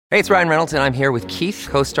Hey, it's Ryan Reynolds, and I'm here with Keith,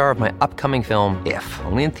 co-star of my upcoming film, If,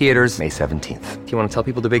 only in theaters May 17th. Do you want to tell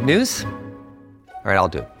people the big news? All right, I'll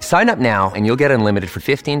do it. Sign up now and you'll get unlimited for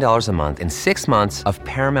 $15 a month and 6 months of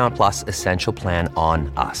Paramount Plus Essential Plan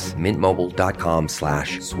on us.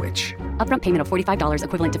 MintMobile.com/switch. Upfront payment of $45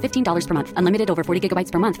 equivalent to $15 per month. Unlimited over 40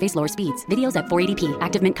 gigabytes per month. Face lower speeds. Videos at 480p.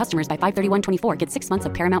 Active Mint customers by 531.24 get 6 months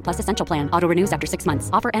of Paramount Plus Essential Plan. Auto renews after 6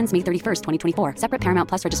 months. Offer ends May 31st, 2024. Separate Paramount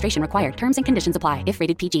Plus registration required. Terms and conditions apply if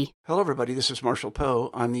rated PG. Hello, everybody. This is Marshall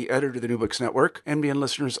Poe. I'm the editor of the New Books Network. NBN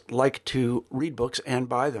listeners like to read books and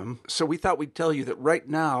buy them. So we thought we'd tell you that right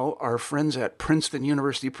now, our friends at Princeton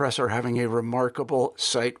University Press are having a remarkable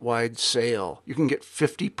site-wide sale. You can get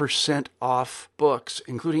 50% off books,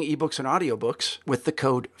 including ebooks and audiobooks, with the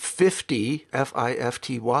code 50,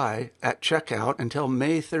 F-I-F-T-Y, at checkout until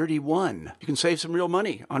May 31. You can save some real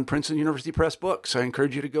money on Princeton University Press books. I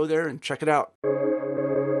encourage you to go there and check it out.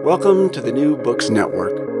 Welcome to the New Books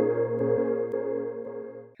Network.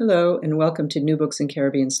 Hello, and welcome to New Books in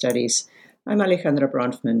Caribbean Studies. I'm Alejandra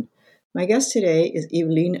Bronfman. My guest today is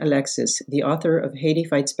Evelyne Alexis, the author of Haiti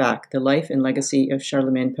Fights Back, The Life and Legacy of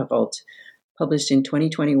Charlemagne Péralte, published in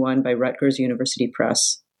 2021 by Rutgers University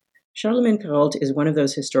Press. Charlemagne Péralte is one of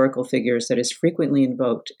those historical figures that is frequently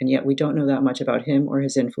invoked, and yet we don't know that much about him or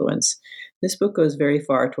his influence. This book goes very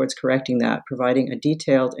far towards correcting that, providing a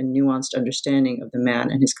detailed and nuanced understanding of the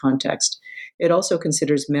man and his context. It also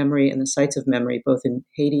considers memory and the sites of memory both in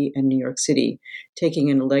Haiti and New York City, taking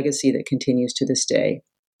in a legacy that continues to this day.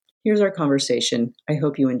 Here's our conversation. I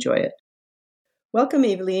hope you enjoy it. Welcome,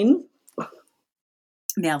 Evelyne.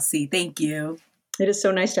 Merci. Thank you. It is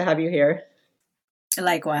so nice to have you here.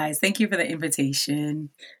 Likewise. Thank you for the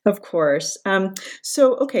invitation. Of course.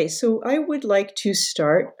 So I would like to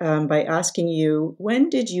start by asking you, when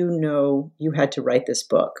did you know you had to write this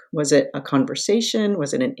book? Was it a conversation?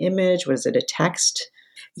 Was it an image? Was it a text?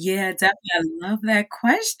 Yeah, definitely. I love that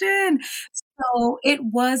question. So it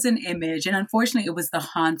was an image, and unfortunately, it was the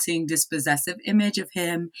haunting, dispossessive image of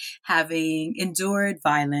him having endured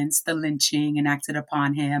violence, the lynching enacted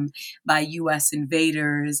upon him by U.S.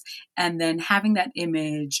 invaders, and then having that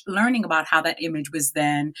image, learning about how that image was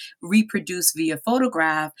then reproduced via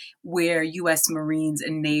photograph, where U.S. Marines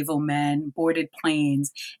and naval men boarded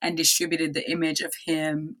planes and distributed the image of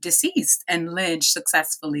him deceased and lynched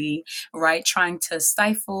successfully, right, trying to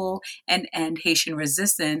stifle and end Haitian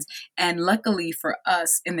resistance. And luckily for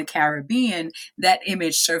us in the Caribbean, that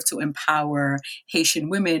image served to empower Haitian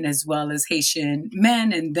women as well as Haitian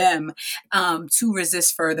men and them to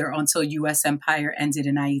resist further until U.S. empire ended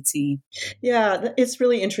in Haiti. Yeah, it's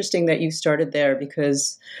really interesting that you started there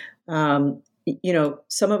because some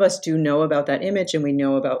of us do know about that image and we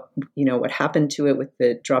know about, what happened to it with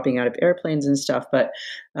the dropping out of airplanes and stuff. But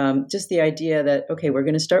just the idea that, okay, we're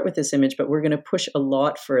going to start with this image, but we're going to push a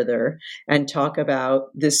lot further and talk about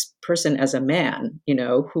this person as a man,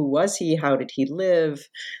 who was he? How did he live?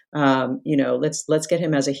 Let's get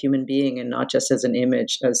him as a human being and not just as an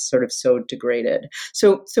image as sort of so degraded.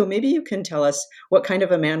 So maybe you can tell us, what kind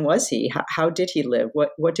of a man was he? How did he live?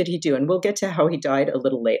 What did he do? And we'll get to how he died a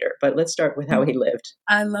little later, but let's start with how he lived.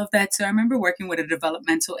 I love that too. I remember working with a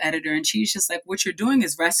developmental editor and she's just like, what you're doing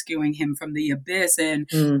is rescuing him from the abyss. And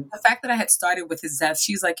the fact that I had started with his death,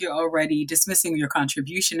 she's like, you're already dismissing your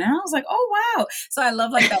contribution. And I was like, oh, wow. So I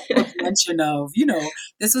love like that mention of,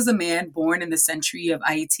 this was a man born in the century of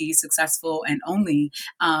Haiti, successful and only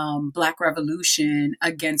Black revolution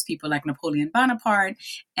against people like Napoleon Bonaparte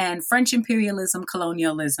and French imperialism,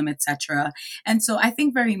 colonialism, etc. And so I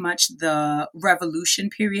think very much the revolution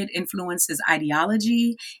period influenced his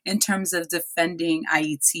ideology in terms of defending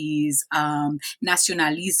Haiti's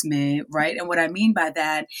nationalisme, right? And what I mean by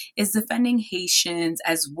that is defending Haitians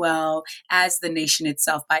as well as the nation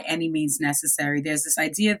itself by any means necessary. There's this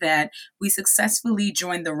idea that we successfully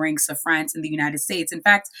joined the ranks of France and the United States. In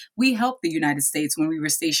fact, we helped the United States when we were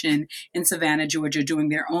stationed in Savannah, Georgia, during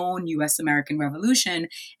their own U.S.-American Revolution.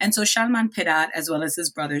 And so Charlemagne Péralte, as well as his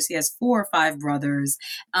brothers, he has 4 or 5 brothers,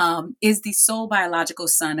 is the sole biological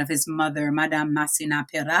son of his mother, Madame Masséna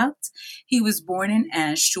Péralte. He was born in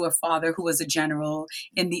Ange to a father who was a general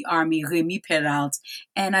in the army, Rémy Péralte.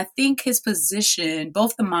 And I think his position,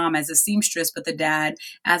 both the mom as a seamstress, but the dad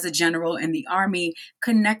as a general in the army,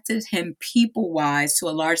 connected him people-wise to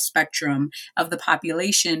a large spectrum of the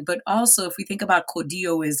population. But also, if we think about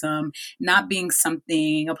Caudilloism not being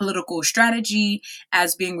something, a political strategy,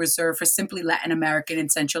 as being reserved for simply Latin American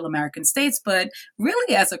and Central American states, but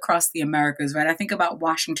really as across the Americas, right? I think about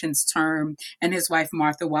Washington's term and his wife,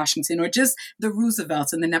 Martha Washington, or just the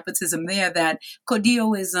Roosevelts and the nepotism there, that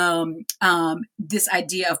Caudilloism, this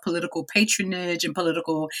idea of political patronage and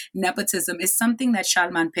political nepotism is something that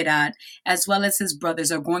Shalman Perat, as well as his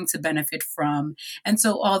brothers, are going to benefit from. And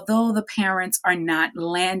so although the parents are not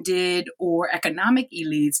landed or economic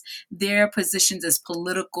elites, their positions as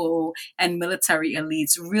political and military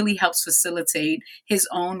elites really helps facilitate his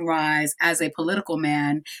own rise as a political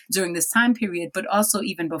man during this time period, but also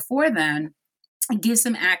even before then. Gives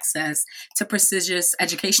him access to prestigious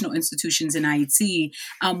educational institutions in Haiti,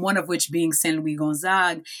 one of which being Saint Louis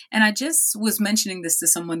Gonzague. And I just was mentioning this to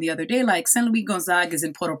someone the other day, like Saint Louis Gonzague is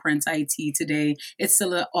in Port-au-Prince, Haiti today. It's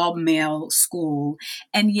still an all-male school.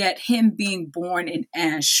 And yet him being born in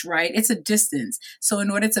Esch, right, it's a distance. So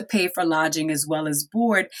in order to pay for lodging as well as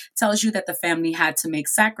board, tells you that the family had to make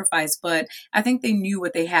sacrifice. But I think they knew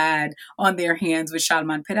what they had on their hands with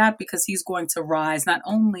Shalman Perat, because he's going to rise not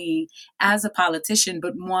only as a politician,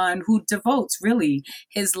 but one who devotes really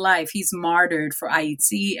his life. He's martyred for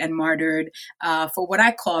Haiti and martyred for what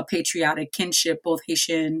I call patriotic kinship, both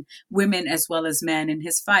Haitian women as well as men, in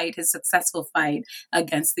his fight, his successful fight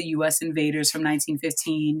against the U.S. invaders from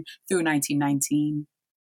 1915 through 1919.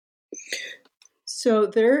 So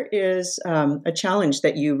there is a challenge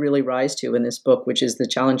that you really rise to in this book, which is the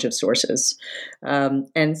challenge of sources.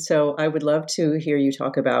 And so I would love to hear you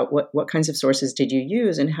talk about what kinds of sources did you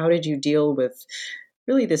use, and how did you deal with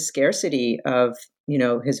really the scarcity of,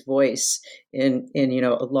 his voice in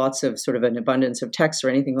lots of sort of an abundance of text or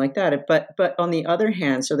anything like that. But on the other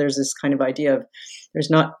hand, so there's this kind of idea of there's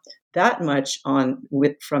not that much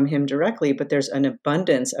from him directly, but there's an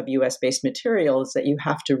abundance of US-based materials that you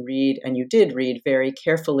have to read, and you did read very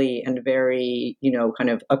carefully and very, kind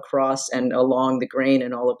of across and along the grain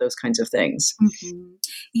and all of those kinds of things. Mm-hmm.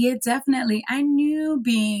 Yeah, definitely. I knew,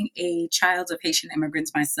 being a child of Haitian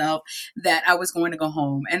immigrants myself, that I was going to go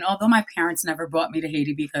home. And although my parents never brought me to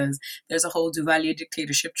Haiti, because there's a whole Duvalier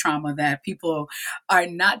dictatorship trauma that people are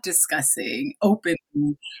not discussing openly.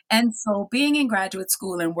 And so being in graduate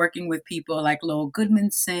school and working with people like Lowell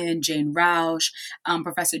Goodmanson, Jane Roush,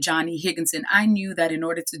 Professor Johnny Higginson, I knew that in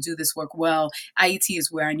order to do this work well, Haiti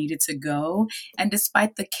is where I needed to go. And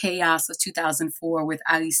despite the chaos of 2004 with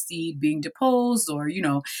Aristide being deposed or,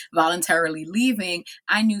 voluntarily leaving,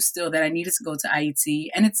 I knew still that I needed to go to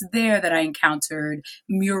Haiti. And it's there that I encountered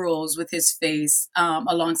murals with his face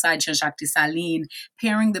alongside Jean-Jacques Dessalines,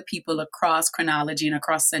 pairing the people across chronology and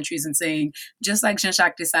across centuries and saying, just like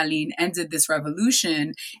Jean-Jacques Dessalines ended this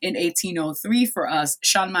revolution in 1803 for us,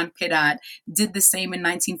 Shalman Perat did the same in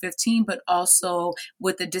 1915, but also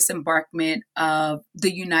with the disembarkment of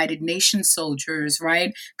the United Nations soldiers,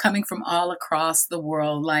 right? Coming from all across the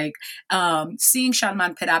world, like seeing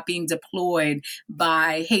Shalman Perat being deployed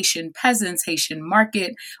by Haitian peasants, Haitian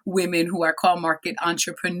market women who are called market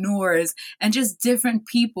entrepreneurs, and just different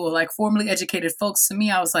people, like formerly educated folks. To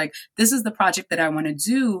me, I was like, this is the project that I want to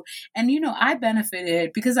do. And, I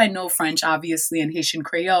benefited because I know French, obviously, and Haitian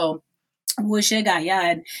Creole. Roger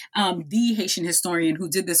Gaillard, the Haitian historian who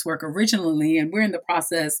did this work originally, and we're in the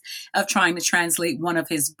process of trying to translate one of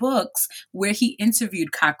his books where he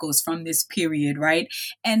interviewed Kakos from this period, right?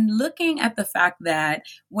 And looking at the fact that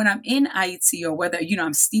when I'm in Haiti, or whether,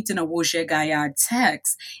 I'm steeped in a Roger Gaillard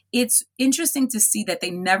text, it's interesting to see that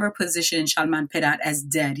they never position Shalman Perat as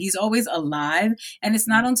dead. He's always alive, and it's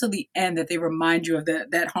not until the end that they remind you of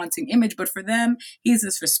that haunting image. But for them, he's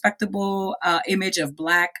this respectable image of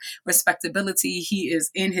Black respectability. He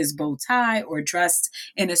is in his bow tie or dressed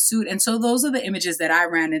in a suit. And so those are the images that I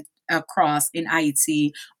ran across in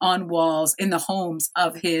Haiti on walls in the homes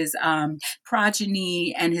of his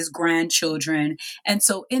progeny and his grandchildren. And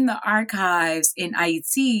so in the archives in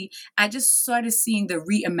Haiti, I just started seeing the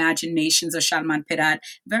reimaginations of Shalman Perat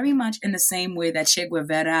very much in the same way that Che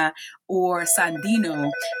Guevara or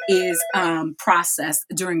Sandino is processed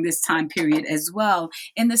during this time period as well,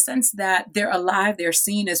 in the sense that they're alive, they're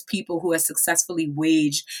seen as people who have successfully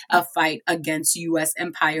waged a fight against U.S.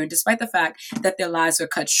 empire. And despite the fact that their lives were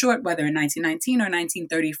cut short, whether in 1919 or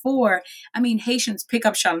 1934, Haitians pick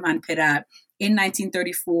up Shalman Perat in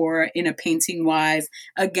 1934 in a painting wise,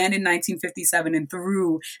 again in 1957 and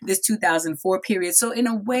through this 2004 period. So in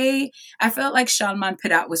a way, I felt like Shalman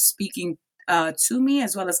Perat was speaking to me,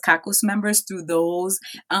 as well as Kakos members, through those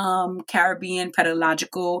Caribbean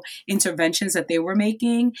pedagogical interventions that they were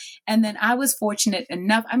making. And then I was fortunate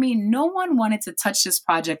enough, no one wanted to touch this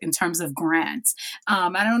project in terms of grants.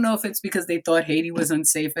 I don't know if it's because they thought Haiti was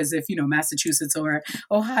unsafe, as if, Massachusetts or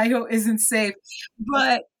Ohio isn't safe,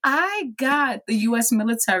 but I got the U.S.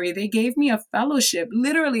 military. They gave me a fellowship.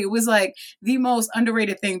 Literally, it was like the most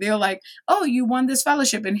underrated thing. They were like, oh, you won this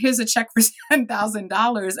fellowship and here's a check for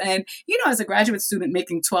 $10,000. And, as a graduate student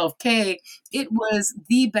making $12K, it was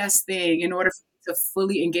the best thing in order to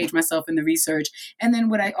fully engage myself in the research. And then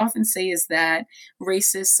what I often say is that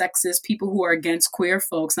racist, sexist, people who are against queer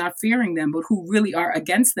folks, not fearing them, but who really are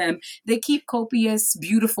against them, they keep copious,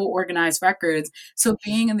 beautiful, organized records. So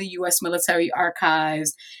being in the U.S. military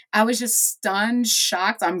archives, I was just stunned,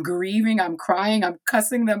 shocked. I'm grieving, I'm crying, I'm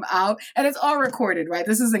cussing them out. And it's all recorded, right?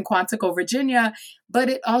 This is in Quantico, Virginia. But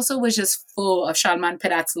it also was just full of Charlemagne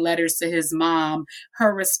Peyrat's letters to his mom,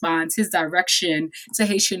 her response, his direction to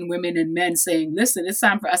Haitian women and men saying, listen, it's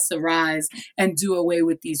time for us to rise and do away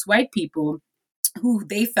with these white people who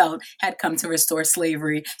they felt had come to restore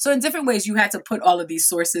slavery. So in different ways, you had to put all of these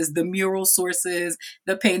sources, the mural sources,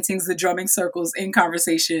 the paintings, the drumming circles in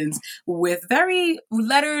conversations with very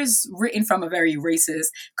letters written from a very racist,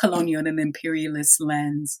 colonial and imperialist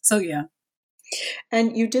lens. So yeah.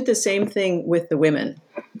 And you did the same thing with the women,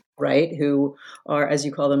 right? Who are, as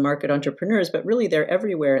you call them, market entrepreneurs, but really they're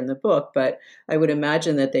everywhere in the book. But I would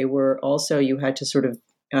imagine that they were also, you had to sort of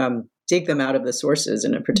dig them out of the sources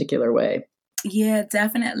in a particular way. Yeah,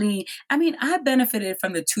 definitely. I mean, I benefited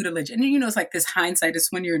from the tutelage. And, it's like this hindsight is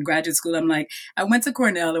when you're in graduate school. I'm like, I went to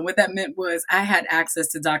Cornell, and what that meant was I had access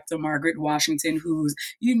to Dr. Margaret Washington, who's,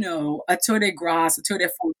 a tour de grace, a tour de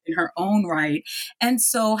force in her own right. And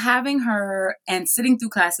so having her and sitting through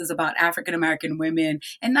classes about African-American women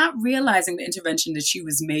and not realizing the intervention that she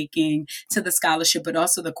was making to the scholarship, but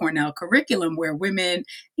also the Cornell curriculum where women,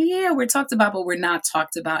 we're talked about, but we're not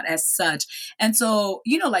talked about as such. And so,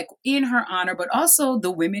 like in her honor, but also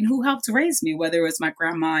the women who helped raise me, whether it was my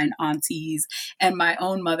grandma and aunties and my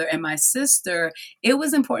own mother and my sister, it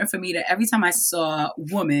was important for me that every time I saw a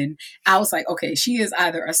woman, I was like, okay, she is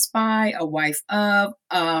either a spy, a wife of,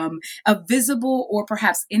 a visible or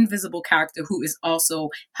perhaps invisible character who is also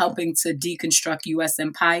helping to deconstruct U.S.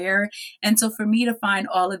 empire. And so for me to find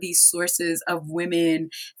all of these sources of women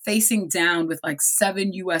facing down with like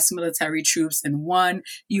 7 U.S. military troops and 1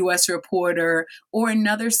 U.S. reporter, or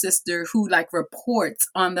another sister who reports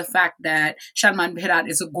on the fact that Charlemagne Peyrat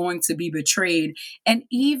is going to be betrayed. And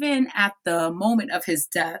even at the moment of his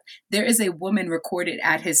death, there is a woman recorded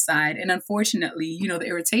at his side. And unfortunately, the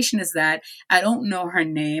irritation is that I don't know her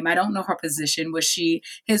name. I don't know her position. Was she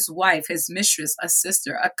his wife, his mistress, a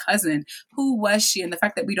sister, a cousin? Who was she? And the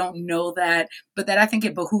fact that we don't know that, but that I think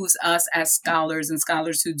it behooves us as scholars and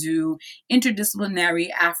scholars who do interdisciplinary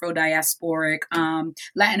Afro-diasporic,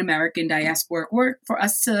 Latin American diasporic work for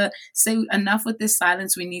us to say enough with this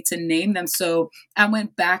silence. We need to name them. So I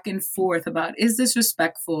went back and forth about, is this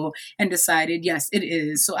respectful? And decided, yes, it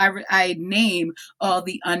is. So I name all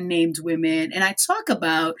the unnamed women. And I talk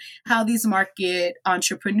about how these market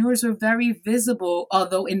entrepreneurs were very visible,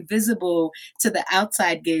 although invisible to the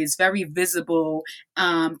outside gaze, very visible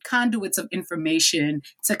conduits of information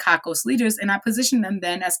to CACOS leaders. And I position them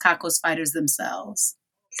then as CACOS fighters themselves.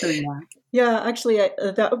 So yeah. Yeah, actually,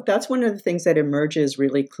 that's one of the things that emerges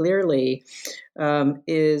really clearly are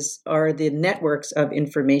the networks of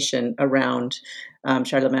information around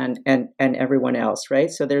Charlemagne and everyone else, right?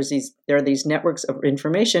 So there are these networks of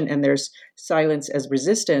information, and there's silence as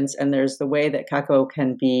resistance, and there's the way that CACO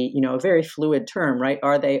can be, a very fluid term, right?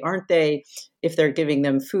 Aren't they? If they're giving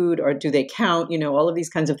them food, or do they count? All of these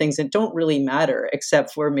kinds of things that don't really matter,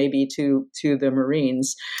 except for maybe to the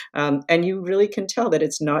Marines. And you really can tell that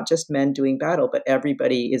it's not just men doing battle, but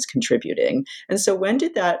everybody is contributing. And so when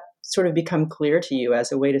did that sort of become clear to you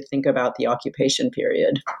as a way to think about the occupation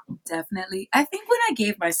period? Definitely. I think when I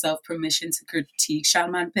gave myself permission to critique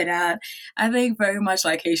Charlemagne Peyrat, I think very much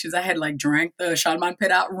like Haitians, I had drank the Charlemagne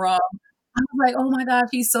Peyrat rum. I was like, oh my gosh,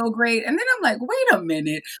 he's so great. And then I'm like, wait a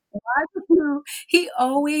minute. Why did he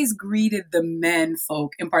always greeted the men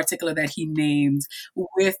folk in particular that he named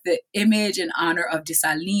with the image and honor of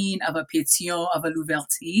Dessalines, of a Pétion, of a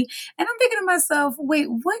Louverture. And I'm thinking to myself, wait,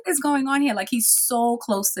 what is going on here? He's so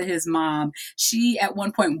close to his mom. She at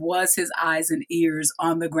one point was his eyes and ears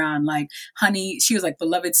on the ground. Honey, she was like,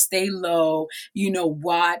 beloved, stay low,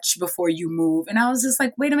 watch before you move. And I was just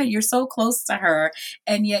like, wait a minute, you're so close to her.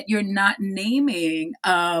 And yet you're not naming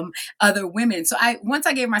other women. So once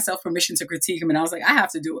I gave myself permission to critique him, and I was like, I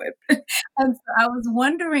have to do it. And so I was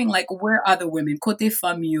wondering, where are the women, Côté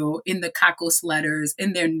Famille, in the CACOS letters,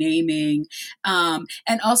 in their naming,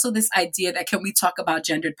 and also this idea that can we talk about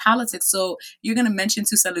gendered politics? So you're going to mention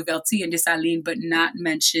Toussaint Louverture and Dessalines, but not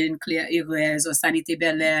mention Claire Hérez or Sanité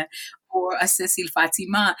Belair or a Cecile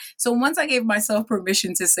Fatima. So once I gave myself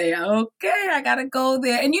permission to say, okay, I got to go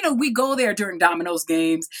there. And, we go there during Domino's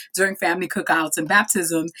games, during family cookouts and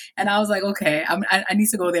baptisms. And I was like, okay, I need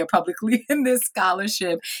to go there publicly in this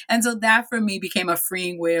scholarship. And so that for me became a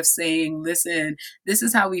freeing way of saying, listen, this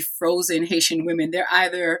is how we've frozen Haitian women. They're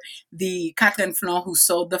either the Catherine Flon who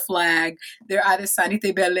sold the flag, they're either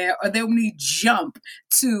Sanité Belair, or they only jump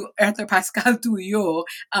to Arthur Pascal Touillot,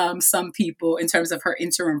 some people, in terms of her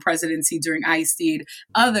interim presidency during Aristide,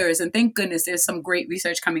 others. And thank goodness there's some great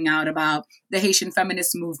research coming out about the Haitian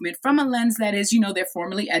feminist movement from a lens that is, they're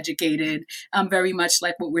formally educated, very much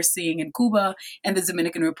like what we're seeing in Cuba and the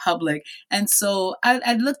Dominican Republic. And so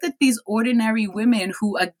I looked at these ordinary women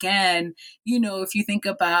who, again, if you think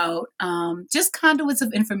about just conduits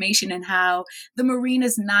of information and how the Marine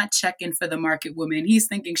is not checking for the market woman. He's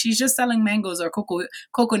thinking she's just selling mangoes or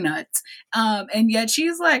coconuts. And yet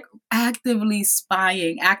she's like actively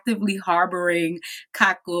spying, actively harboring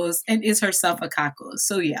cacos, and is herself a cacos.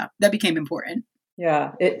 So yeah, that became important.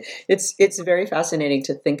 Yeah, it's very fascinating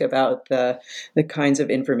to think about the kinds of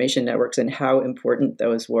information networks and how important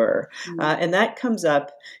those were. Mm-hmm. And that comes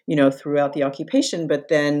up, throughout the occupation, but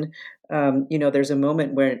then there's a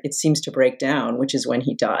moment where it seems to break down, which is when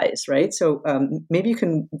he dies, right? So maybe you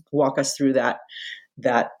can walk us through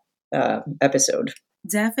that episode.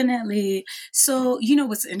 Definitely. So,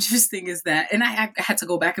 what's interesting is that, and I had to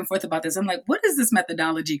go back and forth about this. I'm like, what is this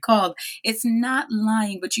methodology called? It's not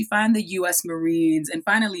lying, but you find the U.S. Marines, and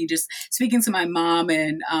finally just speaking to my mom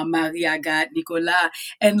and Marie Agathe Nicolas,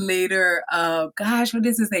 and later, what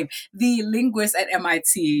is his name? The linguist at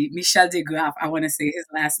MIT, Michel Degraff, I want to say his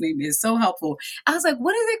last name is so helpful. I was like,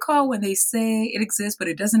 what do they call when they say it exists, but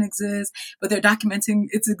it doesn't exist, but they're documenting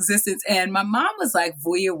its existence? And my mom was like,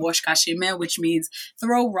 voyez wash cachemin, which means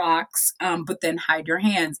throw rocks, but then hide your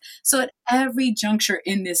hands. So at every juncture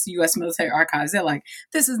in this U.S. military archives, they're like,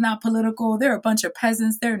 this is not political. They're a bunch of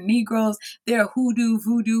peasants. They're Negroes. They're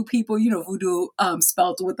voodoo people, voodoo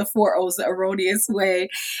spelled with the 4 O's the erroneous way.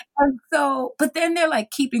 And so, but then they're like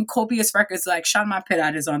keeping copious records like Charlemagne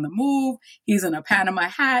Peyrat is on the move. He's in a Panama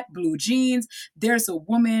hat, blue jeans. There's a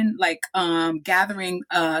woman like gathering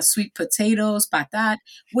sweet potatoes, patat.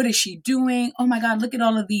 What is she doing? Oh my God, look at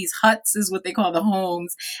all of these huts is what they call the homes.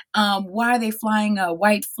 Why are they flying a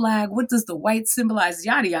white flag? What does the white symbolize?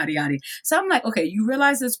 Yada, yada, yada. So I'm like, okay, you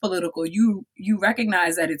realize it's political. You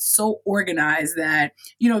recognize that it's so organized that,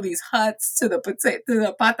 these huts to the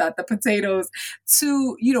patat, the potatoes,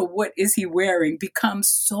 to, what is he wearing becomes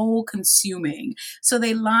so consuming. So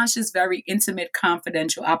they launch this very intimate,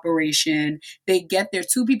 confidential operation. They get their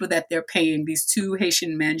 2 people that they're paying, these 2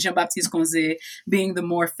 Haitian men, Jean-Baptiste Conze being the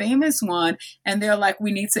more famous one. And they're like,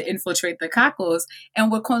 we need to infiltrate the cacos.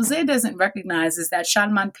 And what Conze doesn't recognize is that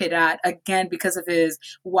Charlemagne Peyrat, again, because of his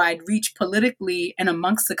wide reach politically and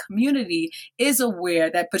amongst the community, is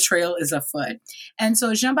aware that betrayal is afoot. And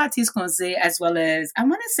so Jean-Baptiste Conze, as well as, I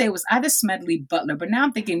want to say it was either Smedley Butler, but now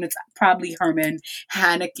I'm thinking it's probably Herman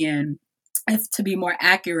Hannikin, if to be more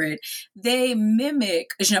accurate, they mimic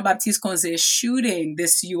Jean-Baptiste Conze shooting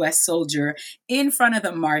this U.S. soldier in front of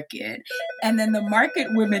the market. And then the market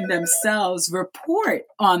women themselves report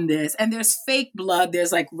on this. And there's fake blood.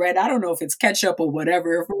 There's like red, I don't know if it's ketchup or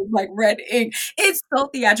whatever, if it was like red ink. It's so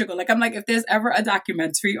theatrical. Like, I'm like, if there's ever a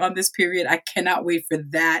documentary on this period, I cannot wait for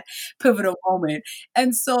that pivotal moment.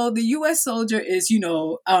 And so the U.S. soldier is,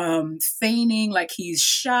 feigning like he's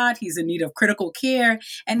shot. He's in need of critical care.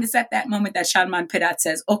 And it's at that moment that Charlemagne Peyrat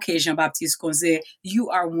says, okay, Jean-Baptiste Conze, you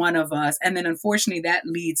are one of us. And then unfortunately that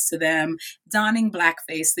leads to them donning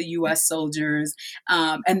blackface, the U.S. soldiers.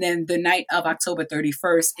 And then the night of October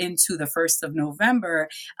 31st into the 1st of November,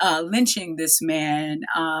 lynching this man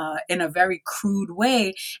in a very crude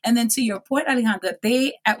way. And then to your point, Alejandra,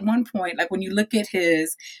 they at one point, like when you look at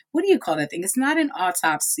his, what do you call that thing? It's not an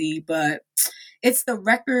autopsy, but it's the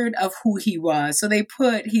record of who he was. So they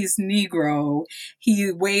put, he's Negro,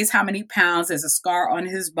 he weighs how many pounds, there's a scar on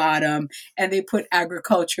his bottom, and they put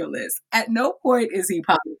agriculturalist. At no point is he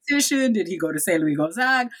politician. Did he go to Saint Louis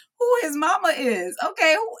Gonzague? Who his mama is.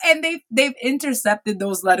 Okay. And they've intercepted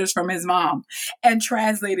those letters from his mom and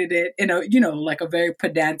translated it in a, like a very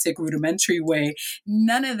pedantic, rudimentary way.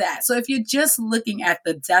 None of that. So if you're just looking at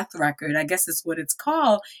the death record, I guess it's what it's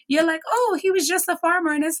called, you're like, oh, he was just a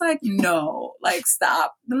farmer. And it's like, no, like,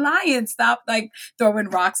 stop lying, stop like throwing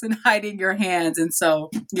rocks and hiding your hands. And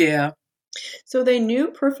so, yeah. So they knew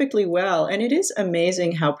perfectly well. And it is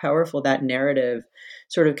amazing how powerful that narrative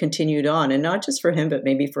sort of continued on. And not just for him, but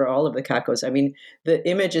maybe for all of the Kakos. I mean, the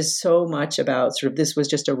image is so much about sort of this was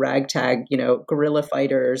just a ragtag, guerrilla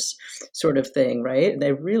fighters sort of thing, right?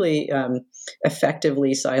 They really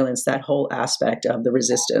effectively silenced that whole aspect of the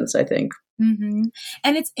resistance, I think. Mm-hmm.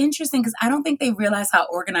 And it's interesting because I don't think they realize how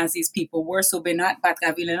organized these people were. So Bernard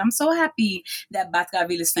Batgaville, and I'm so happy that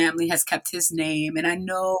Batgaville's family has kept his name. And I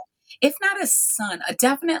know, if not a son,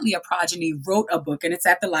 definitely a progeny, wrote a book, and it's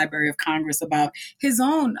at the Library of Congress about his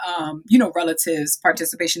own, relatives'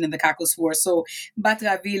 participation in the Kakos War. So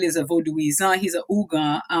Batgaville is a Vaudouisan. He's a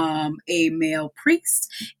Ougan, a male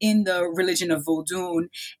priest in the religion of Vodun,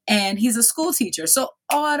 and he's a school teacher. So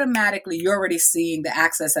automatically, you're already seeing the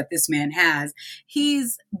access that this man has.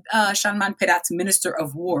 He's Charlemagne Pédat's Minister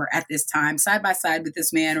of War at this time, side by side with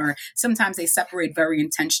this man, or sometimes they separate very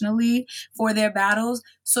intentionally for their battles.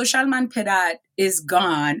 So Charlemagne Pédat is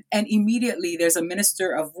gone, and immediately there's a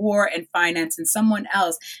Minister of War and Finance and someone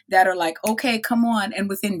else that are like, okay, come on. And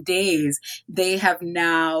within days, they have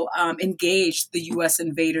now engaged the U.S.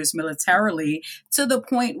 invaders militarily to the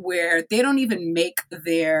point where they don't even make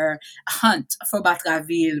their hunt for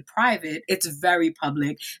Batgaville private. It's very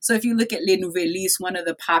public. So if you look at Les Nouvelles, one of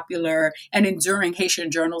the popular and enduring Haitian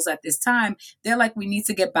journals at this time, they're like, we need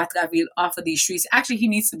to get Batgaville off of these streets. Actually, he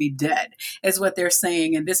needs to be dead, is what they're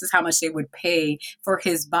saying. And this is how much they would pay for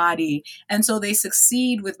his body. And so they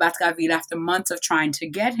succeed with Batgaville after months of trying to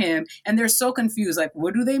get him. And they're so confused. Like,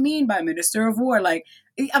 what do they mean by Minister of War? Like,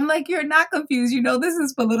 I'm like, you're not confused. This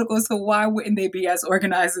is political. So why wouldn't they be as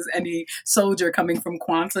organized as any soldier coming from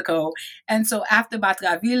Quantico? And so after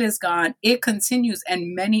Batgaville is gone, it continues.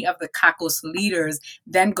 And many of the Kakos leaders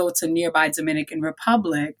then go to nearby Dominican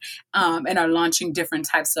Republic and are launching different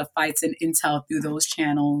types of fights and intel through those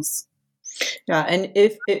channels. Yeah, and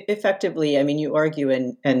if effectively, I mean, you argue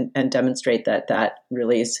and demonstrate that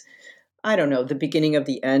really is, I don't know, the beginning of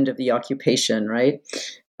the end of the occupation, right?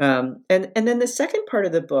 And then the second part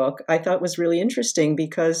of the book I thought was really interesting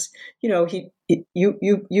because you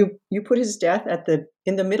put his death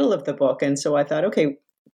in the middle of the book, and so I thought, okay,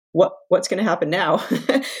 what's going to happen now?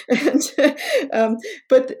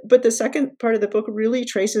 But the second part of the book really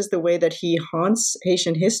traces the way that he haunts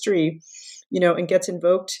Haitian history, and gets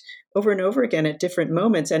invoked over and over again at different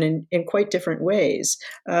moments and in quite different ways.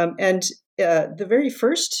 The very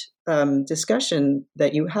first discussion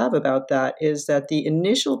that you have about that is that the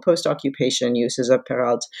initial post-occupation uses of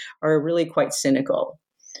Perrault are really quite cynical,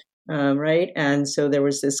 right? And so there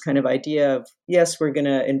was this kind of idea of, yes, we're going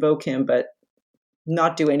to invoke him, but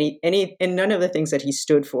not do any, and none of the things that he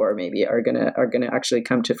stood for maybe are gonna actually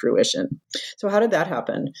come to fruition. So how did that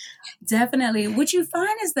happen? Definitely. What you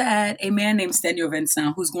find is that a man named Sténio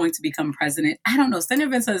Vincent, who's going to become president, I don't know,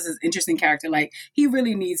 Sténio Vincent is an interesting character. Like, he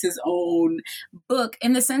really needs his own book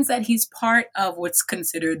in the sense that he's part of what's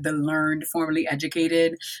considered the learned, formally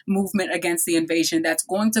educated movement against the invasion that's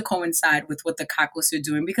going to coincide with what the Kakos are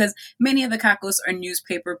doing, because many of the Kakos are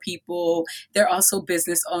newspaper people. They're also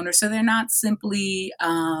business owners. So they're not simply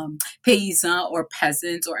paysans or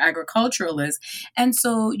peasants or agriculturalists. And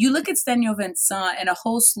so you look at Sténio Vincent and a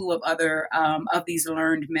whole slew of other of these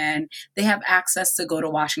learned men. They have access to go to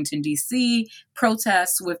Washington, D.C.,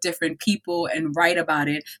 protest with different people and write about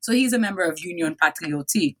it. So he's a member of Union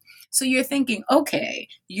Patriotique. So you're thinking, okay,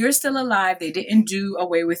 you're still alive. They didn't do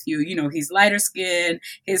away with you. He's lighter skinned.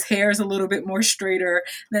 His hair is a little bit more straighter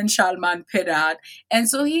than Charlemagne Pédat. And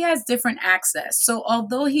so he has different access. So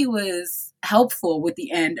although he was helpful with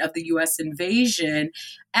the end of the U.S. invasion,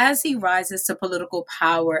 as he rises to political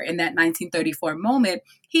power in that 1934 moment,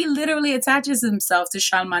 he literally attaches himself to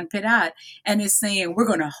Charlemagne Pédat and is saying, we're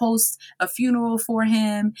going to host a funeral for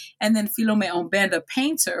him. And then Philomé Aubin, the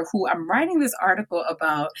painter, who I'm writing this article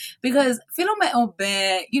about, because Philomé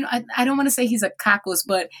Aubin, I don't want to say he's a Kakos,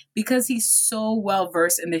 but because he's so well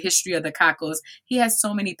versed in the history of the Kakos, he has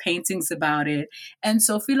so many paintings about it. And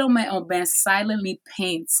so Philomé Aubin silently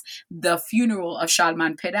paints the funeral of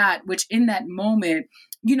Charlemagne Pédat, which in that moment,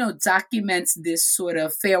 documents this sort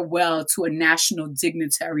of farewell to a national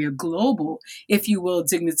dignitary, a global, if you will,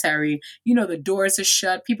 dignitary. The doors are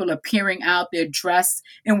shut. People are peering out. They're dressed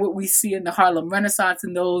in what we see in the Harlem Renaissance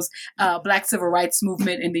and those Black Civil Rights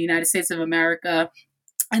movement in the United States of America.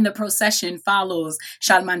 and the procession follows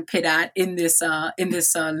Shalman Pedat in this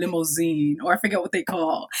limousine, or I forget what they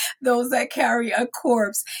call those that carry a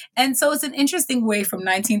corpse. And so it's an interesting way from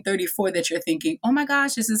 1934 that you're thinking, oh my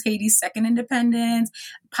gosh, this is Haiti's second independence.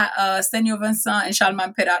 Senor Vincent and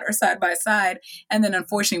Shalman Pedat are side by side. And then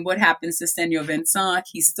unfortunately, what happens to Senor Vincent?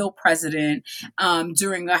 He's still president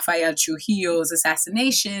during Rafael Trujillo's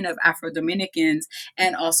assassination of Afro-Dominicans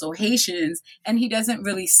and also Haitians. And he doesn't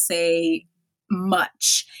really say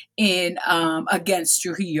much in against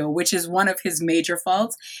Trujillo, which is one of his major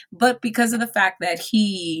faults. But because of the fact that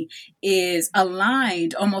he is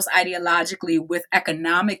aligned almost ideologically with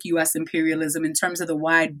economic U.S. imperialism in terms of the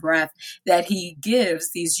wide breadth that he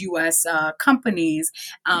gives these U.S. companies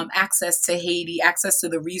access to Haiti, access to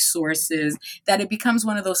the resources, that it becomes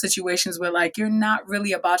one of those situations where like you're not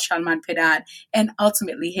really about Shalman Pedat and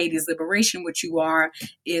ultimately Haiti's liberation. What you are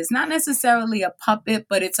is not necessarily a puppet,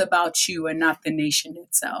 but it's about you and not the nation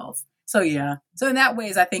itself. So yeah. So in that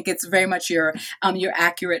ways, I think it's very much your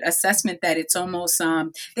accurate assessment that it's almost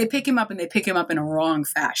they pick him up and they pick him up in a wrong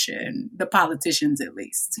fashion. The politicians, at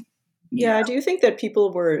least. Yeah. Do you think that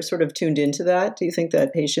people were sort of tuned into that? Do you think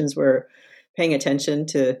that Haitians were paying attention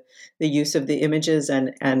to the use of the images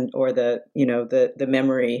and or the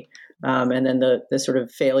memory, and then the sort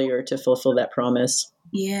of failure to fulfill that promise?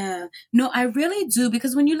 Yeah, no, I really do,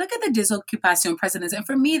 because when you look at the disoccupation presidents, and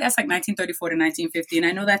for me, that's like 1934 to 1950, and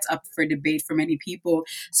I know that's up for debate for many people.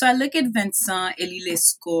 So I look at Vincent, Elie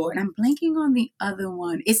Lescaut, and I'm blanking on the other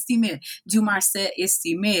one, Estimé, Dumarcet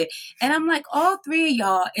Estimé, and I'm like, all three of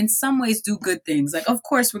y'all in some ways do good things. Like, of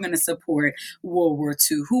course, we're going to support World War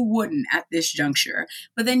II. Who wouldn't at this juncture?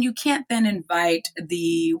 But then you can't then invite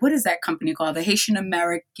what is that company called? The Haitian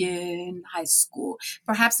American High School,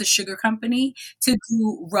 perhaps the sugar company, to do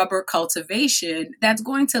rubber cultivation that's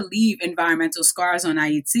going to leave environmental scars on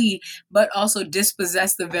Haiti, but also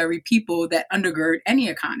dispossess the very people that undergird any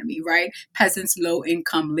economy, right? Peasants,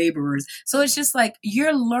 low-income laborers. So it's just like,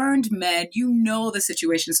 you're learned men, you know the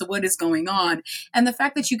situation, so what is going on? And the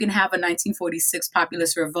fact that you can have a 1946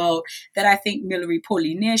 populist revolt that I think Millery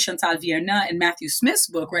Paulinet, Chantal Vierna, and Matthew Smith's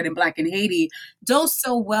book, Red and Black in Haiti, does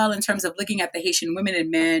so well in terms of looking at the Haitian women and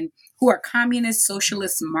men who are communist,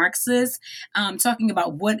 socialist, Marxists, talking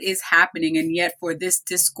about what is happening. And yet for this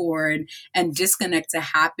discord and disconnect to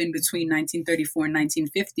happen between 1934 and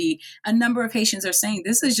 1950, a number of Haitians are saying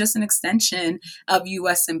this is just an extension of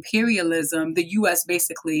U.S. imperialism. The U.S.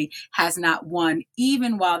 basically has not won,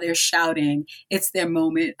 even while they're shouting it's their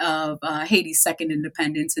moment of Haiti's second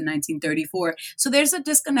independence in 1934. So there's a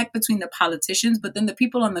disconnect between the politicians, but then the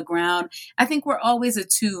people on the ground, I think we're always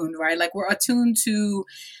attuned, right? Like we're attuned to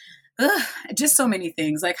just so many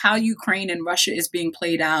things, like how Ukraine and Russia is being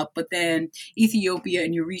played out, but then Ethiopia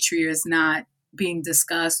and Eritrea is not being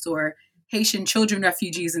discussed, or Haitian children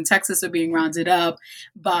refugees in Texas are being rounded up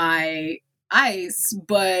by ICE,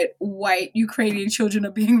 but white Ukrainian children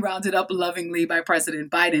are being rounded up lovingly by President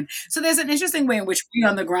Biden. So there's an interesting way in which we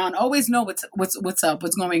on the ground always know what's up,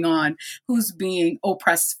 what's going on, who's being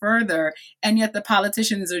oppressed further, and yet the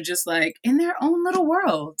politicians are just like in their own little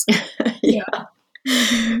world. Yeah.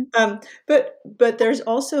 Mm-hmm. But there's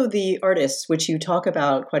also the artists, which you talk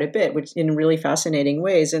about quite a bit, which in really fascinating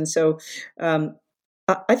ways. And so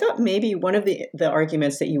I thought maybe one of the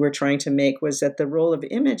arguments that you were trying to make was that the role of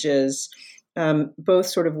images both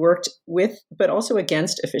sort of worked with, but also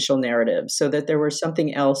against official narratives, so that there was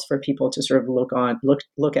something else for people to sort of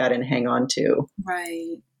look at and hang on to.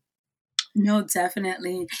 Right. No,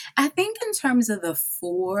 definitely. I think in terms of the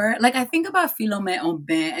four, like I think about Philomé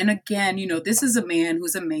Aubin, and again, this is a man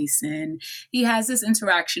who's a Mason. He has this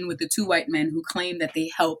interaction with the two white men who claim that they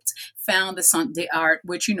helped found the Centre des Arts,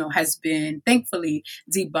 which, has been thankfully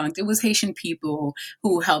debunked. It was Haitian people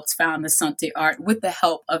who helped found the Centre des Arts with the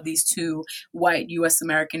help of these two white U.S.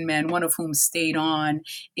 American men, one of whom stayed on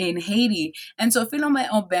in Haiti. And so Philomé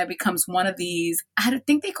Aubin becomes one of these, I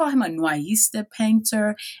think they call him a noyiste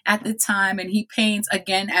painter at the time. And he paints,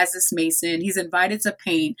 again, as this Mason. He's invited to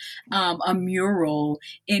paint a mural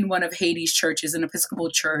in one of Haiti's churches, an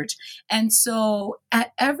Episcopal church. And so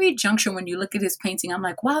at every juncture, when you look at his painting, I'm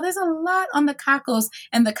like, wow, there's a lot on the Cacos,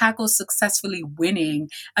 and the Cacos successfully winning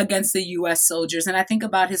against the U.S. soldiers. And I think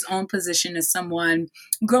about his own position as someone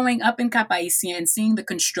growing up in Cap-Haïtien and seeing the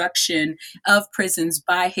construction of prisons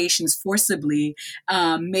by Haitians forcibly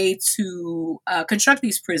made to construct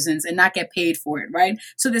these prisons and not get paid for it, right?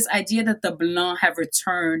 So this idea that the Blancs have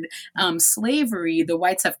returned slavery, the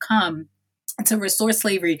whites have come to restore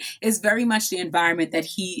slavery is very much the environment that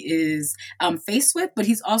he is faced with. But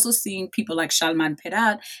he's also seeing people like Shalman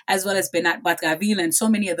Perat, as well as Benat Batgavil, and so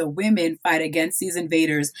many of the women fight against these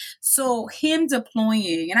invaders. So him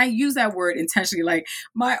deploying, and I use that word intentionally, like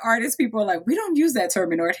my artist people are like, we don't use that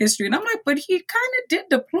term in art history. And I'm like, but he kind of did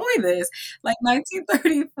deploy this. Like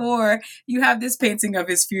 1934, you have this painting of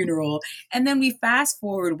his funeral. And then we fast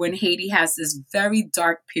forward when Haiti has this very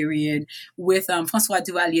dark period with François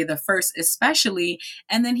Duvalier the first, especially.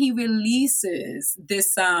 And then he releases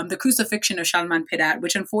this, the Crucifixion of Shalman Perat,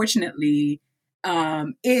 which unfortunately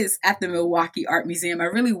is at the Milwaukee Art Museum. I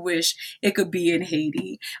really wish it could be in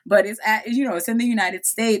Haiti, but it's it's in the United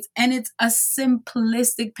States, and it's a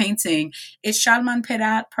simplistic painting. It's Shalman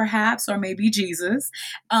Perat, perhaps, or maybe Jesus.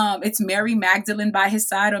 It's Mary Magdalene by his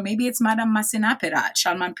side, or maybe it's Madame Masséna Perat,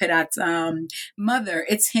 Shalman Perat's mother.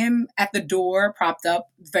 It's him at the door, propped up,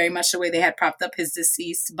 very much the way they had propped up his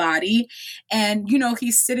deceased body. And,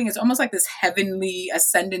 he's sitting, it's almost like this heavenly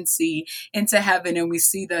ascendancy into heaven. And we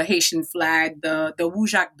see the Haitian flag, the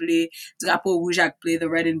Rouge Bleu, Drapeau Rouge Bleu, the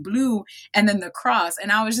red and blue, and then the cross. And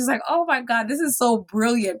I was just like, oh my God, this is so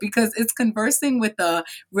brilliant, because it's conversing with a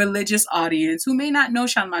religious audience who may not know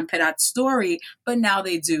Shalman Perat's story, but now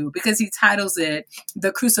they do, because he titles it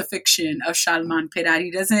The Crucifixion of Shalman Perat.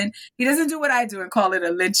 He doesn't do what I do and call it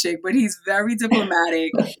a lynching, but he's very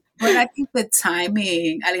diplomatic. But I think the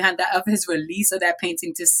timing, Alejandra, of his release of that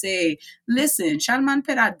painting to say, listen, Shalman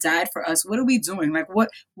Perat died for us. What are we doing? Like,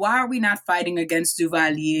 why are we not fighting against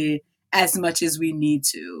Duvalier as much as we need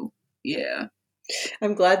to? Yeah.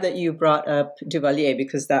 I'm glad that you brought up Duvalier,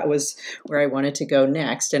 because that was where I wanted to go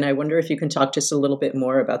next. And I wonder if you can talk just a little bit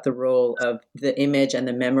more about the role of the image and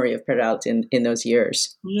the memory of Perat in those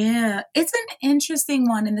years. Yeah, it's an interesting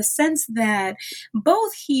one in the sense that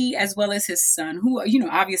both he as well as his son, who,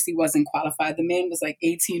 obviously wasn't qualified. The man was like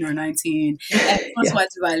 18 or 19. And François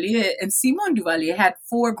Duvalier and Simone Duvalier had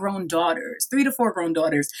 3 to 4 grown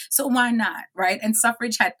daughters. So why not, right? And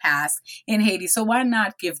suffrage had passed in Haiti. So why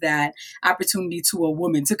not give that opportunity to a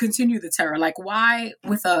woman to continue the terror? Like, why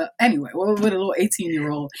with a little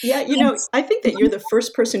 18-year-old? Yeah, I think that you're the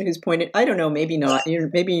first person who's pointed, I don't know, maybe not,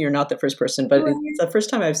 maybe you're not the first person, but it's the first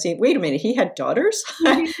time I've seen, wait a minute, he had daughters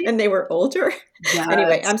and they were older? Yes.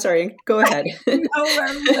 Anyway, I'm sorry, go ahead. No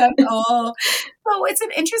worries at all. So it's an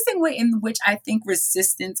interesting way in which I think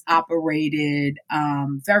resistance operated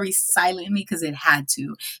very silently, because it had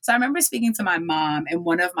to. So I remember speaking to my mom and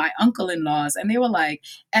one of my uncle-in-laws, and they were like,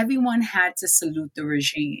 everyone had to salute the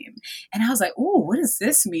regime. And I was like, oh, what does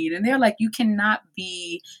this mean? And they're like, you cannot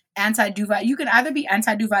be anti-Duvalier. You could either be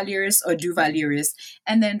anti-Duvalierist or Duvalierist.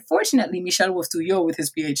 And then fortunately, Michel Wolf-Touillot, with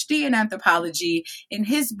his PhD in anthropology, in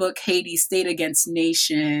his book, Haiti, State Against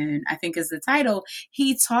Nation, I think is the title,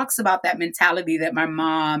 he talks about that mentality that my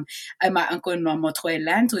mom and my uncle-in-law, Motroy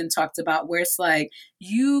Lantuin, talked about, where it's like,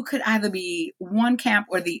 you could either be one camp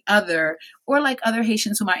or the other, or like other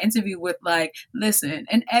Haitians whom I interviewed with, like, listen,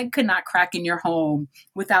 an egg could not crack in your home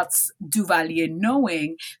without Duvalier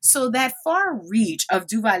knowing. So that far reach of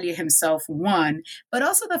Duvalier himself, one, but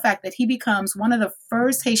also the fact that he becomes one of the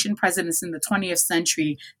first Haitian presidents in the 20th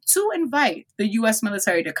century to invite the U.S.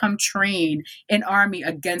 military to come train an army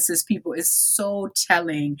against his people is so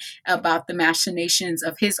telling about the machinations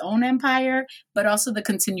of his own empire, but also the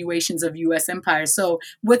continuations of U.S. empire. So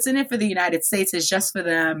what's in it for the United States is just for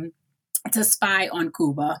them to spy on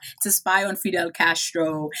Cuba, to spy on Fidel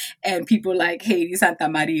Castro and people like Haiti, Santa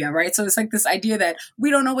Maria, right? So it's like this idea that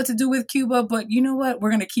we don't know what to do with Cuba, but you know what?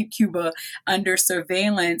 We're going to keep Cuba under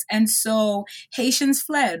surveillance. And so Haitians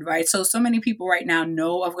fled, right? So many people right now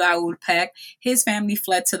know of Raoul Peck. His family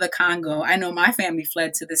fled to the Congo. I know my family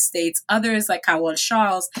fled to the States. Others like Kawal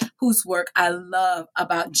Charles, whose work I love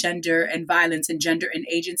about gender and violence and gender and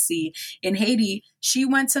agency in Haiti, she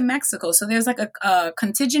went to Mexico. So there's like a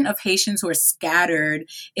contingent of Haitians who are scattered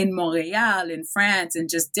in Montreal, in France, and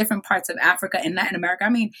just different parts of Africa and Latin America. I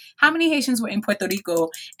mean, how many Haitians were in Puerto Rico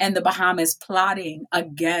and the Bahamas plotting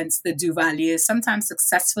against the Duvaliers, sometimes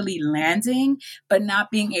successfully landing, but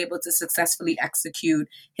not being able to successfully execute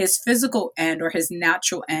his physical end or his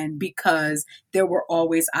natural end because there were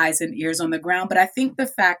always eyes and ears on the ground. But I think the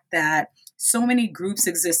fact that so many groups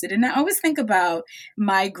existed. And I always think about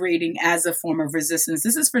migrating as a form of resistance.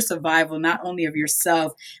 This is for survival, not only of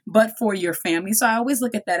yourself, but for your family. So I always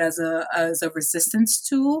look at that as a resistance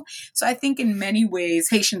tool. So I think in many ways,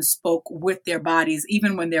 Haitians spoke with their bodies,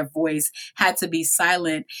 even when their voice had to be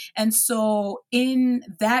silent. And so in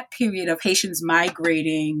that period of Haitians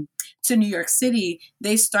migrating to New York City,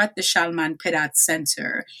 they start the Charlemagne Pérat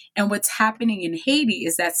Center. And what's happening in Haiti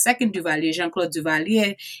is that second Duvalier, Jean-Claude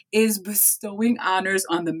Duvalier, is bestowing honors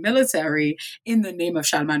on the military in the name of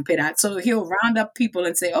Charlemagne Pérat. So he'll round up people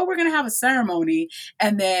and say, oh, we're going to have a ceremony.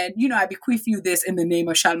 And then, I bequeath you this in the name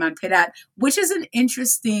of Charlemagne Pérat, which is an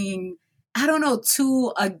interesting, I don't know,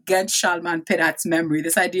 tool against Charlemagne Pérat's memory.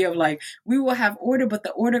 This idea of like, we will have order, but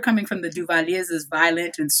the order coming from the Duvaliers is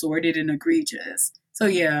violent and sordid and egregious. So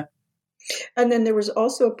yeah. And then there was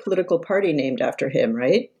also a political party named after him,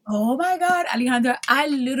 right? Oh my God, Alejandra, I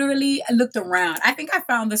literally looked around. I think I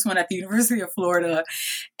found this one at the University of Florida.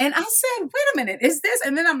 And I said, wait a minute, is this?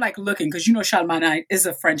 And then I'm like looking, because Charlemagne is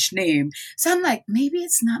a French name. So I'm like, maybe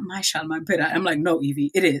it's not my Charlemagne Pérat. I'm like, no,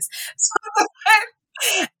 Evie, it is. So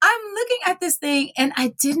I'm looking at this thing and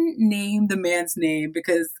I didn't name the man's name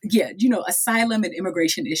because, asylum and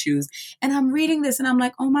immigration issues. And I'm reading this and I'm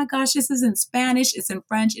like, oh my gosh, this is in Spanish, it's in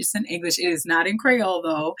French, it's in English. It is not in Creole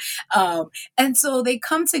though. And so they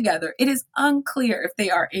come together. It is unclear if they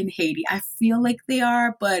are in Haiti. I feel like they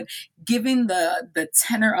are, but given the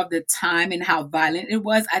tenor of the time and how violent it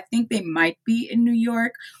was, I think they might be in New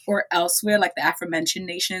York or elsewhere, like the aforementioned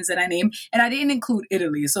nations that I named. And I didn't include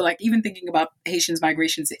Italy. So like even thinking about Haitians'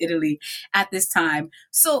 migration to Italy at this time.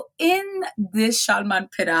 So in this Charlemagne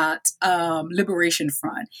Pérat Liberation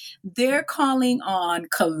Front, they're calling on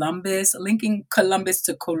Columbus, linking Columbus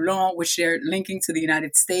to Colon, which they're linking to the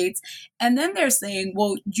United States. And then they're saying,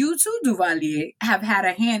 well, you too, Duvalier, have had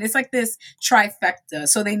a hand. It's like this trifecta.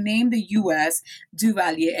 So they named the U.S.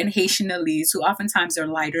 Duvalier and Haitian Elise, who oftentimes are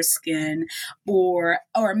lighter skin or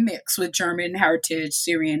mixed with German heritage,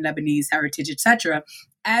 Syrian, Lebanese heritage, etc.,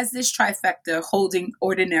 as this trifecta holding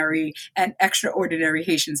ordinary and extraordinary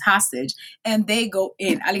Haitians hostage. And they go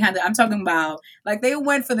in. Alejandra, I'm talking about, like, they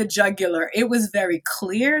went for the jugular. It was very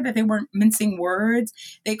clear that they weren't mincing words.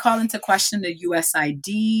 They call into question the U.S.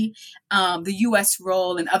 ID, the U.S.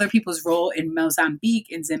 role and other people's role in Mozambique,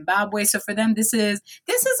 in Zimbabwe. So for them, this is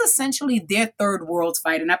essentially their third world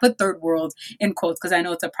fight. And I put third world in quotes because I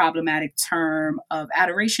know it's a problematic term of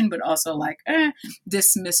adoration, but also like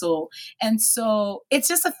dismissal. And so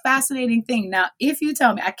it's just a fascinating thing. Now, if you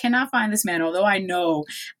tell me, I cannot find this man, although I know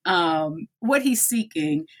what he's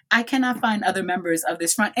seeking, I cannot find other members of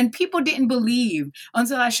this front. And people didn't believe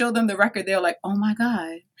until I showed them the record. They were like, oh my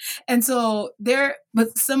God. And so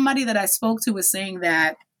but somebody that I spoke to was saying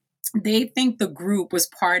that they think the group was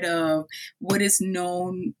part of what is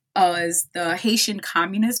known as the Haitian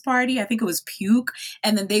Communist Party. I think it was PUC.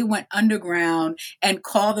 And then they went underground and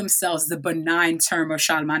called themselves the benign term of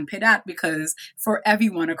Charlemagne Pérat, because for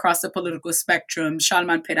everyone across the political spectrum,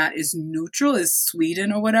 Charlemagne Pérat is neutral, is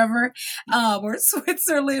Sweden or whatever, or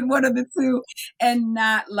Switzerland, one of the two, and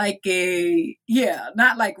not like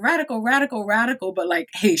not like radical, but like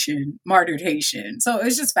Haitian, martyred Haitian. So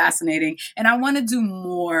it's just fascinating. And I want to do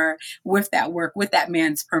more with that work, with that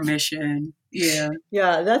man's permission. Yeah,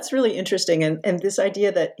 that's really interesting. And this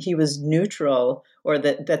idea that he was neutral, or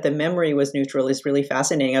that the memory was neutral, is really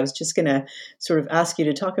fascinating. I was just going to sort of ask you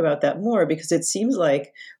to talk about that more, because it seems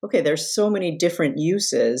like, okay, there's so many different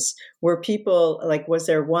uses. Were people like, was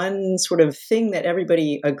there one sort of thing that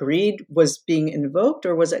everybody agreed was being invoked,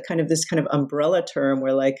 or was it kind of this kind of umbrella term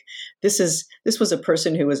where like, this was a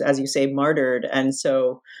person who was, as you say, martyred, and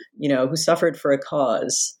so, who suffered for a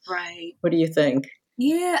cause? Right. What do you think?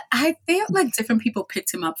 Yeah, I felt like different people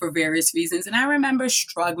picked him up for various reasons. And I remember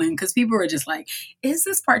struggling because people were just like, is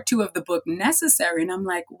this part 2 of the book necessary? And I'm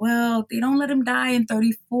like, well, they don't let him die in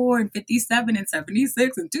 34 and 57 and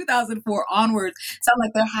 76 and 2004 onwards. So I'm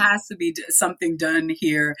like, there has to be something done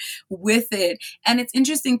here with it. And it's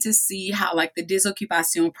interesting to see how like the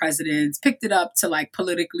Désoccupation presidents picked it up to like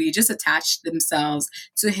politically just attach themselves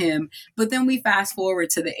to him. But then we fast forward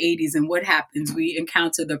to the 80s and what happens? We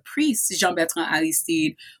encounter the priest, Jean-Bertrand Aristide,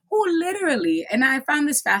 who literally, and I found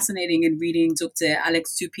this fascinating in reading Dr.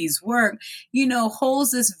 Alex Dupuis's work,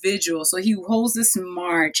 holds this vigil. So he holds this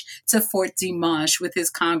march to Fort Dimanche with his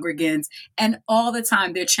congregants. And all the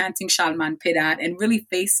time they're chanting Charlemagne Pérat and really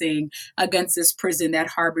facing against this prison that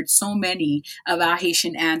harbored so many of our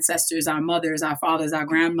Haitian ancestors, our mothers, our fathers, our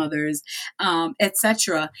grandmothers,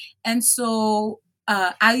 etc. And so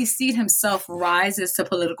Aristide himself rises to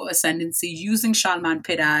political ascendancy using Charlemagne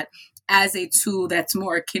Pérat as a tool that's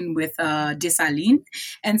more akin with Dessalines,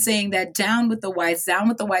 and saying that down with the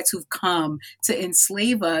whites who've come to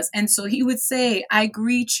enslave us. And so he would say, I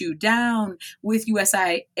greet you, down with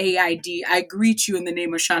USAID, I greet you in the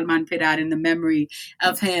name of Charlemagne Pérat, in the memory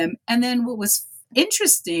of him. And then what was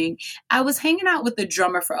interesting. I was hanging out with the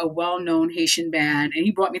drummer for a well-known Haitian band, and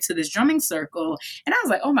he brought me to this drumming circle. And I was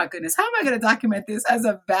like, oh my goodness, how am I going to document this as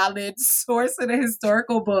a valid source in a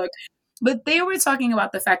historical book? But they were talking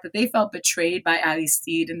about the fact that they felt betrayed by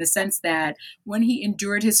Aristide in the sense that when he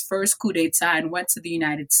endured his first coup d'etat and went to the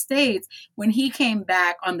United States, when he came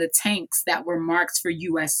back on the tanks that were marked for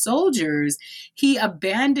U.S. soldiers, he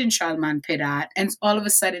abandoned Charlemagne Pérat and all of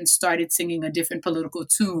a sudden started singing a different political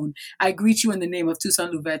tune. I greet you in the name of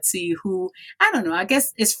Toussaint Louverture, who, I don't know, I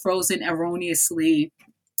guess is frozen erroneously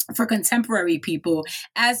for contemporary people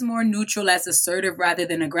as more neutral, as assertive rather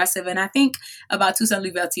than aggressive. And I think about Toussaint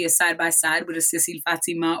Louverture side by side with a Cécile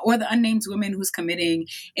Fatima or the unnamed woman who's committing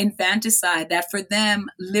infanticide, that for them,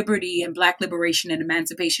 liberty and Black liberation and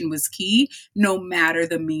emancipation was key, no matter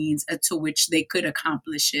the means to which they could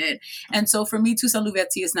accomplish it. And so for me, Toussaint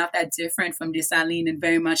Louverture is not that different from Dessalines, and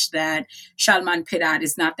very much that Charlemagne Pérat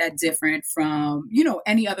is not that different from,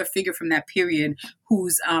 any other figure from that period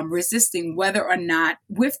who's resisting, whether or not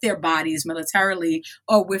with their bodies militarily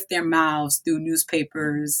or with their mouths through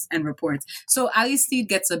newspapers and reports. So Aristide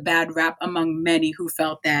gets a bad rap among many who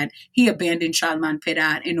felt that he abandoned Charlemagne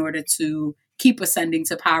Pérat in order to keep ascending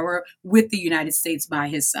to power with the United States by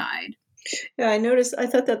his side. Yeah, I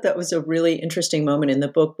thought that was a really interesting moment in the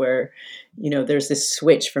book where, there's this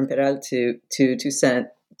switch from Pérat to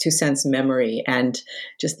Toussaint's memory, and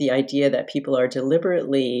just the idea that people are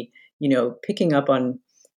deliberately picking up on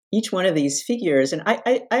each one of these figures. And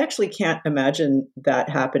I actually can't imagine that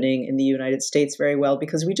happening in the United States very well,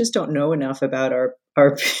 because we just don't know enough about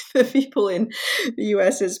our the people in the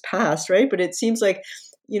US's past, right? But it seems like,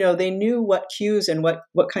 they knew what cues and what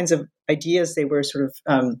kinds of ideas they were sort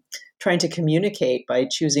of trying to communicate by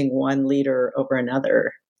choosing one leader over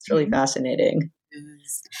another. It's really fascinating.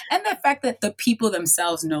 And the fact that the people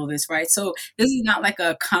themselves know this, right? So this is not like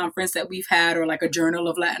a conference that we've had or like a journal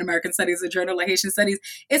of Latin American studies, a journal of Haitian studies.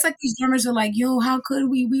 It's like these drummers are like, yo, how could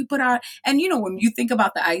we put our, and when you think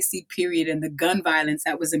about the IC period and the gun violence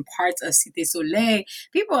that was in parts of Cité Soleil,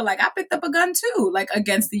 people are like, I picked up a gun too, like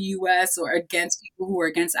against the US or against people who were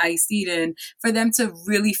against IC. And for them to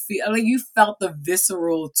really feel like you felt the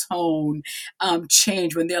visceral tone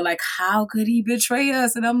change when they're like, how could he betray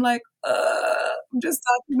us? And I'm like, I'm just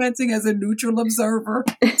documenting as a neutral observer.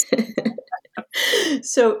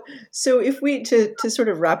 So if we to sort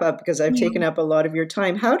of wrap up, because I've taken up a lot of your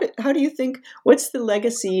time, how do you think, what's the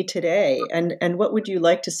legacy today, and what would you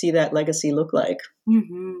like to see that legacy look like?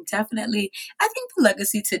 Definitely. I think the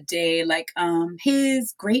legacy today, like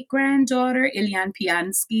his great-granddaughter, Eliane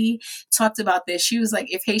Piansky, talked about this. She was like,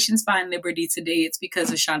 if Haitians find liberty today, it's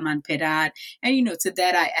because of Charlemagne Pérat. And, to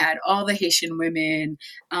that I add all the Haitian women,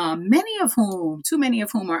 too many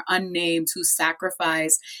of whom are unnamed, who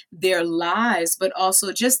sacrificed their lives, but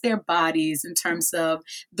also just their bodies in terms of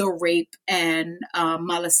the rape and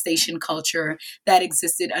molestation culture that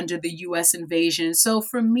existed under the U.S. invasion. So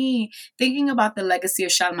for me, thinking about the legacy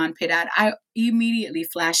of Charlemagne Pérat, I immediately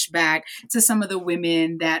flash back to some of the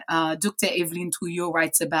women that Dr. Evelyne Trouillot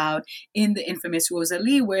writes about in the infamous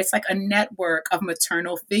Rosalie, where it's like a network of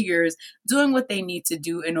maternal figures doing what they need to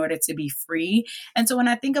do in order to be free. And so when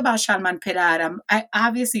I think about Charlemagne Pérat, I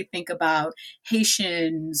obviously think about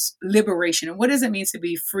Haitians' liberation. And what does it mean to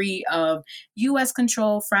be free of U.S.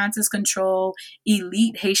 control, France's control,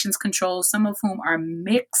 elite Haitians' control, some of whom are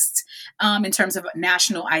mixed in terms of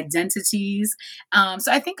national identities.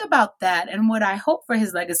 So I think about that. And what I hope for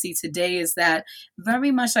his legacy today is that very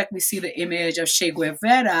much like we see the image of Che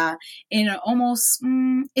Guevara in an almost,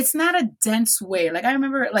 it's not a dense way. Like I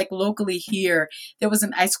remember like locally here, there was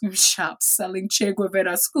an ice cream shop selling Che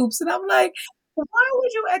Guevara scoops. And I'm like, why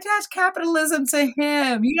would you attach capitalism to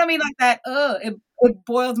him? You know what I mean? Like that, it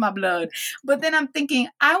boils my blood. But then I'm thinking,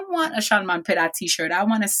 I want a Charlemagne Pérat t-shirt. I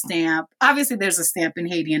want a stamp. Obviously, there's a stamp in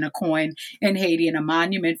Haiti and a coin in Haiti and a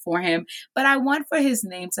monument for him. But I want for his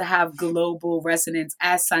name to have global resonance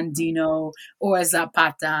as Sandino or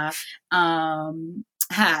Zapata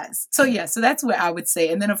has. So that's what I would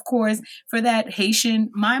say. And then of course, for that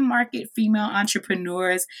Haitian, my market female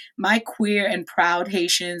entrepreneurs, my queer and proud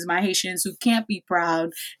Haitians, my Haitians who can't be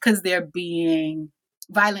proud because they're being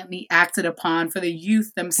violently acted upon, for the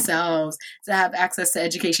youth themselves to have access to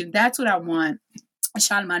education. That's what I want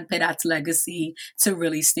Charlemagne Pérat's legacy to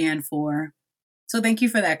really stand for. So thank you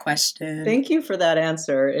for that question. Thank you for that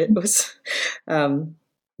answer. It was,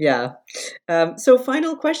 yeah. So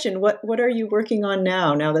final question, what are you working on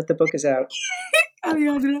now that the book is out? Okay,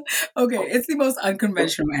 it's the most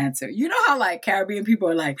unconventional answer. You know how like Caribbean people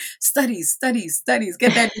are like, studies, get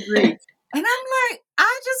that degree. And I'm like,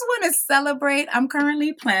 I just want to celebrate. I'm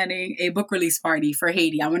currently planning a book release party for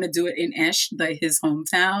Haiti. I want to do it in Esch, his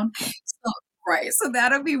hometown. So, right. So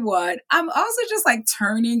that'll be one. I'm also just like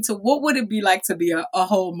turning to what would it be like to be a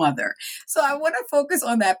whole mother? So I want to focus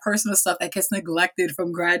on that personal stuff that gets neglected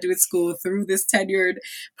from graduate school through this tenured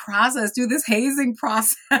process, through this hazing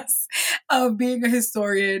process of being a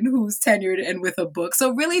historian who's tenured and with a book.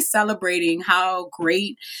 So really celebrating how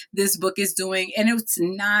great this book is doing. And it's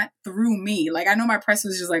not through me. Like, I know my press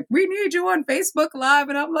was just like, we need you on Facebook Live.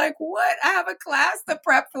 And I'm like, what? I have a class to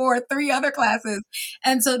prep for, 3 other classes.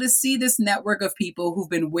 And so to see this network of people who've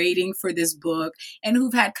been waiting for this book and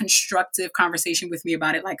who've had constructive conversation with me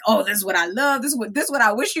about it, like, oh, this is what I love. This is what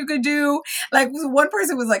I wish you could do. Like, one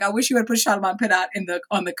person was like, I wish you had put Charlemagne Pinault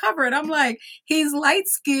on the cover. And I'm like, he's light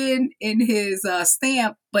skinned in his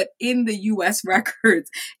stamp, but in the US records,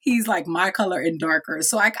 he's like my color and darker.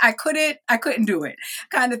 So I couldn't do it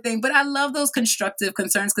kind of thing. But I love those constructive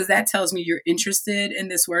concerns because that tells me you're interested in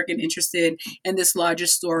this work and interested in this larger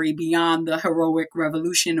story beyond the heroic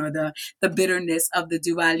revolution or the bitterness of the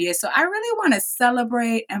Duvalier. So I really want to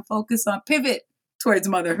celebrate and pivot towards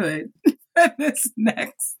motherhood this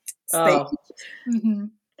next stage. Mm-hmm.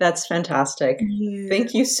 That's fantastic. Yeah.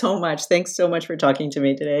 Thank you so much. Thanks so much for talking to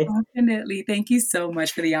me today. Definitely. Thank you so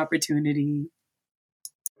much for the opportunity.